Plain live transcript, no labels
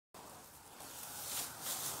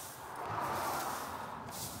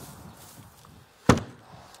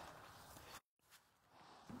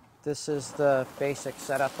This is the basic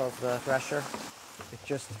setup of the thresher. It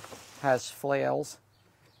just has flails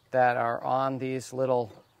that are on these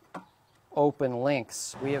little open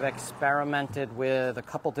links. We have experimented with a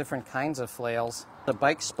couple different kinds of flails. The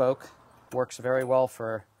bike spoke works very well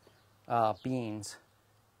for beans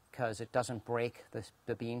because it doesn't break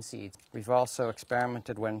the bean seeds. We've also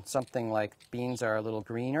experimented when something like beans are a little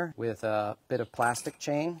greener with a bit of plastic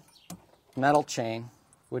chain. Metal chain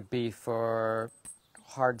would be for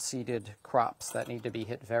hard-seeded crops that need to be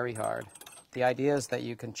hit very hard. The idea is that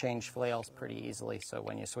you can change flails pretty easily, so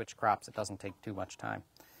when you switch crops it doesn't take too much time.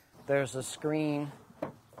 There's a screen,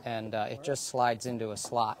 and it just slides into a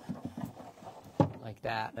slot like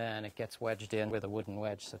that, and it gets wedged in with a wooden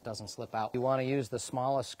wedge so it doesn't slip out. You want to use the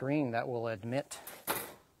smallest screen that will admit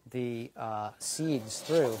the seeds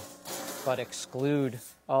through, but exclude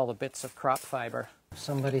all the bits of crop fiber.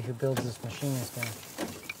 Somebody who builds this machine is going to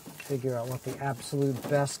figure out what the absolute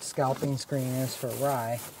best scalping screen is for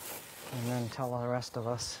rye, and then tell the rest of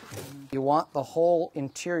us. You want the whole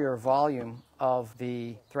interior volume of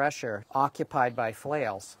the thresher occupied by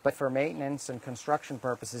flails, but for maintenance and construction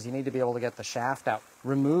purposes you need to be able to get the shaft out.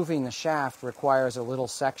 Removing the shaft requires a little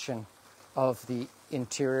section of the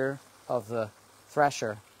interior of the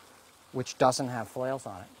thresher which doesn't have flails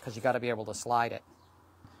on it, because you got to be able to slide it.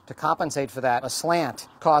 To compensate for that, a slant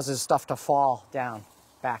causes stuff to fall down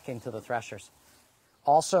back into the threshers.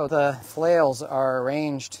 Also, the flails are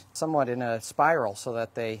arranged somewhat in a spiral so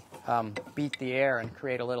that they beat the air and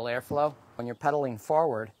create a little airflow. When you're pedaling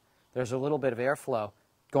forward, there's a little bit of airflow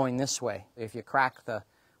going this way. If you crack the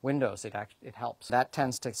windows, it helps. That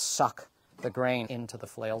tends to suck the grain into the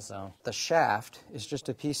flail zone. The shaft is just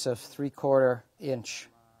a piece of 3/4 inch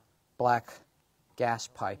black gas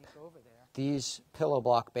pipe. These pillow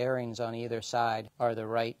block bearings on either side are the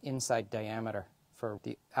right inside diameter for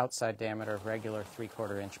the outside diameter of regular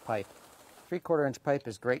 3/4 inch pipe. 3/4 inch pipe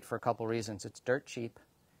is great for a couple reasons. It's dirt cheap.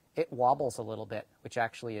 It wobbles a little bit, which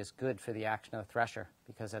actually is good for the action of the thresher,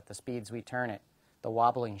 because at the speeds we turn it, the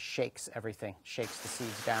wobbling shakes everything, shakes the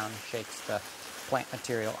seeds down, shakes the plant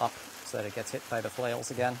material up so that it gets hit by the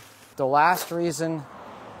flails again. The last reason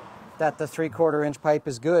that the 3/4 inch pipe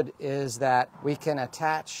is good is that we can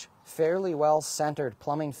attach fairly well-centered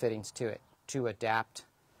plumbing fittings to it to adapt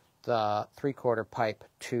the 3/4 pipe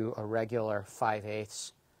to a regular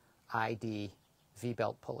 5/8 ID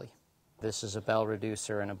V-belt pulley. This is a bell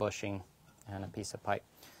reducer and a bushing and a piece of pipe,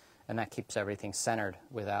 and that keeps everything centered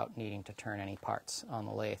without needing to turn any parts on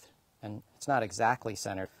the lathe. And it's not exactly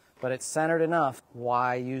centered, but it's centered enough.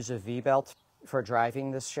 Why use a V-belt for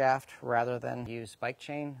driving this shaft rather than use bike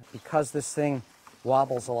chain? Because this thing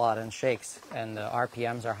wobbles a lot and shakes, and the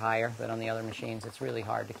RPMs are higher than on the other machines. It's really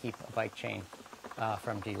hard to keep a bike chain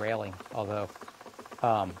from derailing, although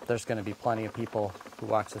there's going to be plenty of people who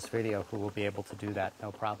watch this video who will be able to do that,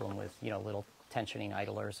 no problem, with little tensioning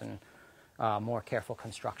idlers and more careful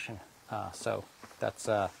construction. So that's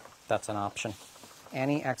an option.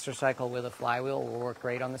 Any exercycle with a flywheel will work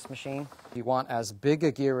great on this machine. You want as big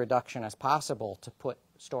a gear reduction as possible to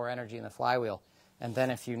store energy in the flywheel. And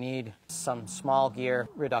then if you need some small gear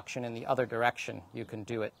reduction in the other direction, you can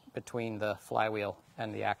do it between the flywheel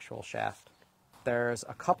and the actual shaft. There's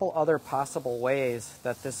a couple other possible ways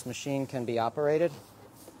that this machine can be operated.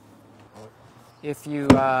 If you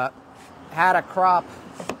had a crop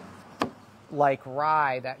like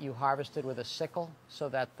rye that you harvested with a sickle so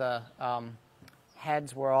that the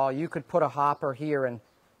heads were all, you could put a hopper here and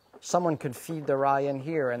someone could feed the rye in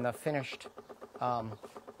here and the finished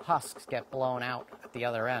husks get blown out at the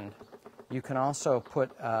other end. You can also put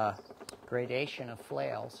a gradation of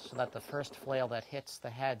flails so that the first flail that hits the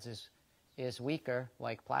heads is weaker,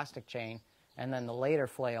 like plastic chain, and then the later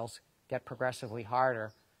flails get progressively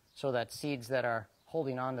harder so that seeds that are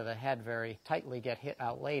holding on to the head very tightly get hit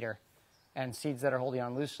out later, and seeds that are holding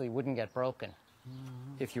on loosely wouldn't get broken.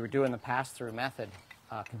 If you were doing the pass-through method,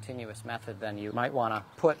 continuous method, then you might want to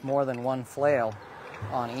put more than one flail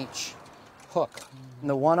on each hook. And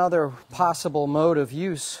the one other possible mode of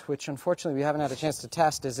use, which unfortunately we haven't had a chance to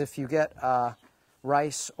test, is if you get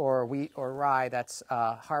rice or wheat or rye that's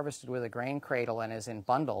harvested with a grain cradle and is in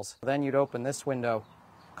bundles. Then you'd open this window,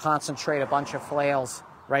 concentrate a bunch of flails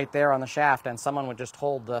right there on the shaft, and someone would just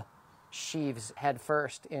hold the sheaves head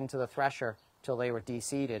first into the thresher till they were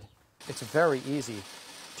de-seeded. It's very easy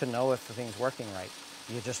to know if the thing's working right.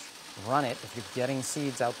 You just run it. If you're getting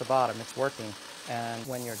seeds out the bottom, it's working. And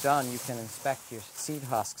when you're done, you can inspect your seed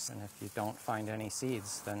husks, and if you don't find any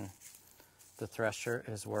seeds, then the thresher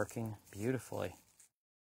is working beautifully.